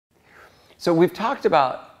So we've talked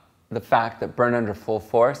about the fact that burn under full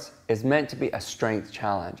force is meant to be a strength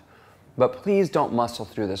challenge, but please don't muscle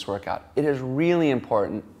through this workout. It is really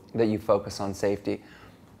important that you focus on safety.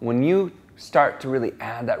 When you start to really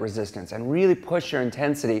add that resistance and really push your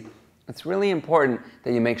intensity, it's really important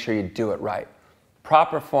that you make sure you do it right.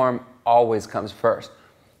 Proper form always comes first.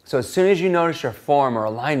 So as soon as you notice your form or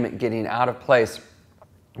alignment getting out of place,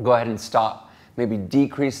 go ahead and stop. Maybe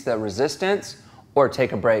decrease the resistance or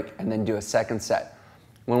take a break and then do a second set.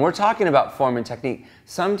 When we're talking about form and technique,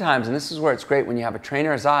 sometimes, and this is where it's great when you have a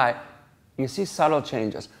trainer's eye, you see subtle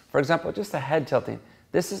changes. For example, just the head tilting.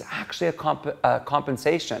 This is actually a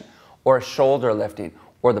compensation, or a shoulder lifting,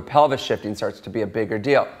 or the pelvis shifting starts to be a bigger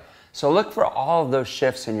deal. So look for all of those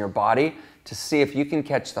shifts in your body to see if you can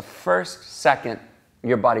catch the first second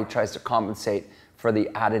your body tries to compensate for the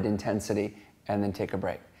added intensity and then take a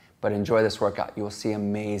break. But enjoy this workout. You will see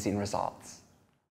amazing results.